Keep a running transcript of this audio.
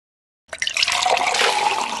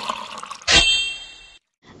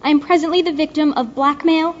am presently the victim of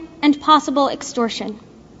blackmail and possible extortion.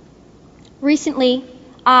 Recently,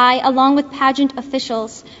 I, along with pageant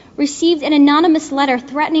officials, received an anonymous letter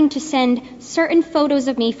threatening to send certain photos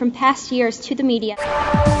of me from past years to the media.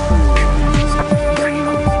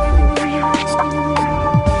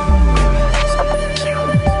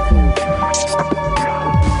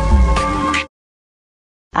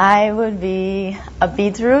 I would be a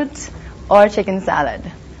beetroot or chicken salad,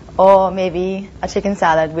 or maybe a chicken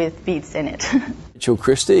salad with beets in it. Rachel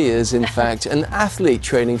Christie is in fact an athlete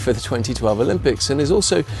training for the 2012 Olympics and is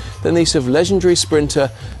also the niece of legendary sprinter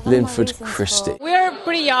Linford Christie. We're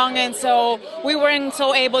pretty young, and so we weren't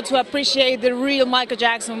so able to appreciate the real Michael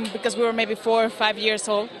Jackson because we were maybe 4 or 5 years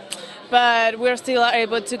old. But we're still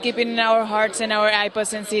able to keep it in our hearts and our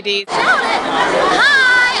iPods and CDs.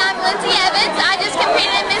 Hi, I'm Lindsay Evans. I just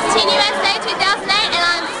competed in Miss Teen USA 2008 and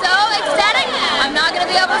I'm so ecstatic. I'm not going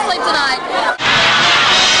to be able to sleep tonight.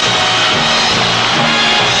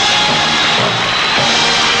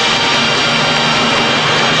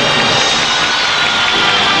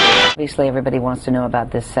 Obviously, everybody wants to know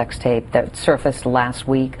about this sex tape that surfaced last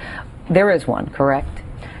week. There is one, correct?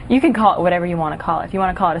 You can call it whatever you want to call it. If you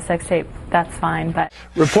want to call it a sex tape, that's fine. But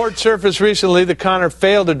reports surfaced recently that Connor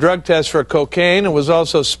failed a drug test for cocaine and was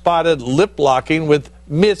also spotted lip-locking with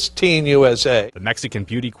Miss Teen USA. The Mexican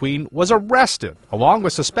beauty queen was arrested along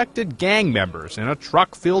with suspected gang members in a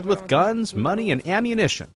truck filled with guns, money, and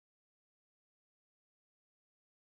ammunition.